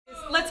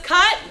let's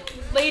cut.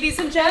 Ladies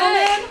and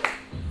gentlemen,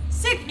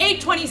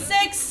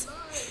 8:26.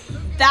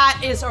 That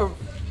is a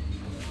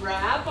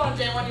wrap on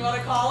day one, you want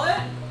to call it?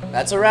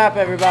 That's a wrap,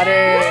 everybody.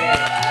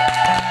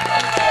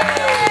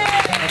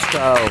 Let's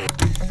go.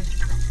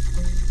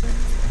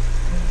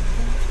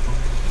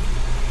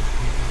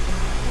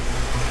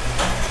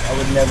 I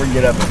would never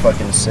get up at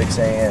fucking 6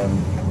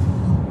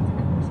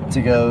 a.m.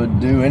 to go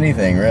do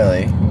anything,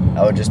 really.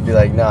 I would just be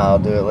like, nah, I'll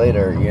do it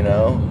later, you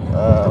know?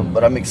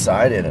 But I'm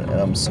excited and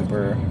I'm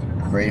super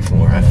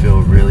grateful. I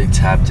feel really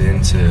tapped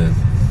into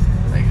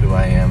like who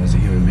I am as a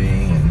human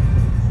being.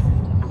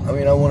 And I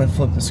mean, I want to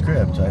flip the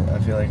script. I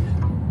feel like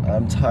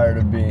I'm tired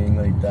of being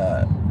like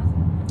that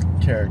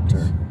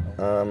character.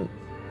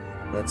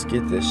 Let's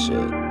get this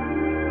shit.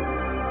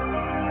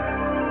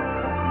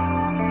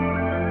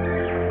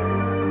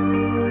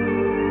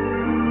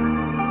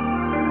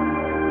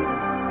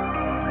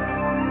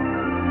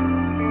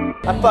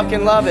 I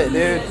fucking love it,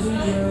 dude.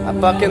 I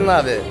fucking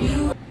love it.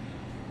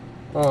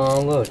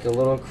 Oh, look, a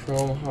little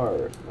chrome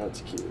heart.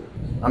 That's cute.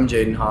 I'm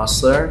Jaden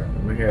Hossler.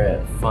 We're here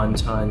at Fun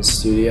Ton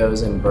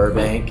Studios in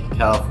Burbank,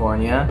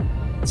 California.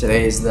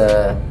 Today is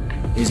the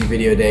music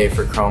video day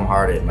for Chrome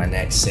Hearted, my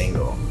next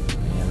single.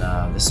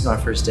 And this is my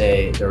first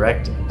day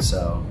directing,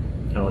 so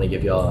I can only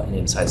give y'all an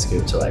inside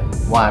scoop to like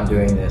why I'm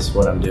doing this,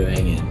 what I'm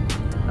doing,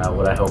 and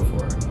what I hope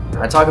for.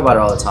 I talk about it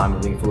all the time,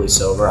 but being fully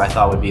sober I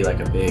thought would be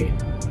like a big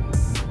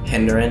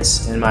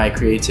hindrance in my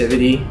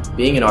creativity.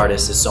 Being an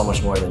artist is so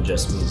much more than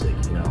just music,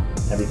 you know,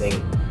 everything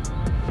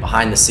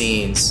behind the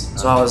scenes.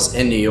 So I was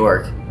in New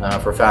York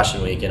for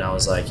Fashion Week and I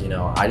was like, you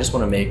know, I just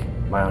want to make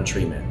my own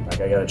treatment. Like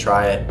I gotta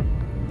try it.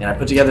 And I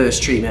put together this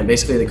treatment.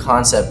 Basically the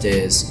concept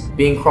is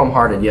being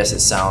chrome-hearted. Yes,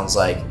 it sounds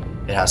like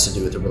it has to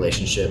do with a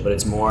relationship, but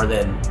it's more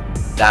than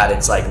that.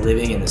 It's like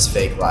living in this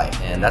fake life.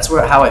 And that's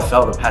how I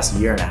felt the past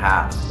year and a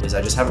half, is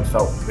I just haven't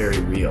felt very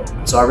real.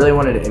 So I really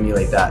wanted to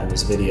emulate that in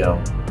this video.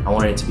 I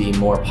wanted it to be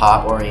more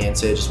pop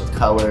oriented, just with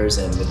colors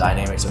and the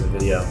dynamics of the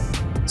video.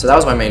 So that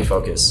was my main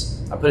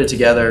focus. I put it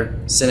together,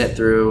 sent it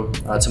through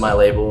to my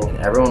label, and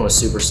everyone was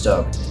super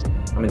stoked.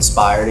 I'm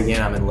inspired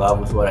again, I'm in love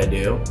with what I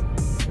do.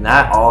 And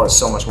that all is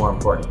so much more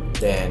important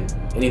than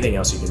anything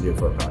else you can do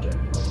for a project.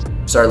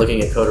 Started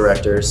looking at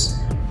co-directors,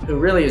 who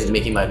really is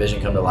making my vision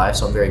come to life,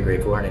 so I'm very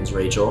grateful. Her name's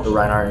Rachel,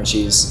 Rinehardt, and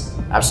she's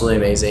absolutely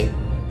amazing.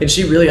 And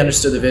she really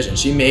understood the vision.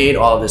 She made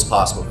all of this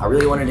possible. I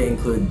really wanted to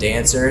include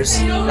dancers.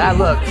 That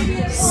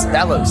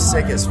looked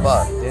sick as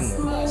fuck, didn't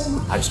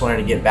it? I just wanted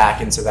to get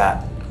back into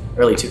that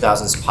early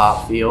 2000s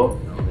pop feel.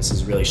 This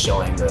is really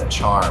showing the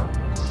charm,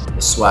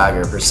 the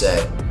swagger per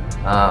se.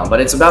 But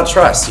it's about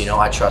trust, you know,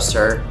 I trust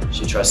her,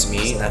 she trusts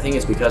me, and I think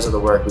it's because of the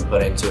work we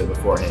put into it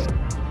beforehand.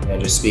 And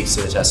it just speaks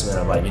to the testament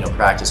of like, you know,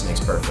 practice makes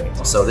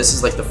perfect. So this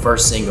is like the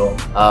first single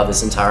of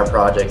this entire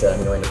project that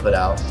I'm going to put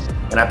out.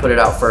 And I put it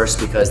out first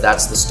because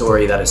that's the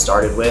story that it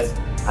started with.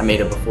 I made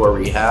it before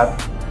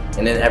rehab.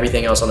 And then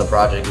everything else on the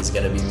project is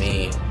gonna be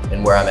me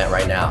and where I'm at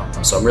right now.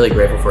 So I'm really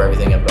grateful for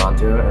everything I've gone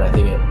through, and I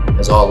think it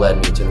has all led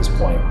me to this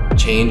point.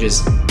 Change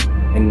is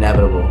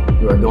inevitable.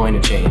 You are going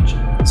to change.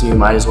 So you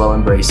might as well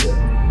embrace it.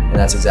 And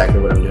that's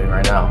exactly what I'm doing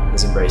right now,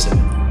 is embracing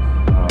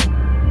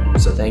it.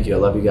 So thank you, I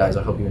love you guys.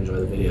 I hope you enjoy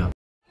the video.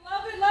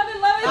 Love it, love it,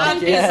 love it.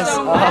 Thank you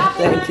so much.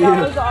 Thank you.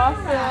 That was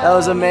awesome. That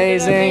was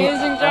amazing.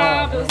 Amazing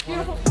job. It was beautiful.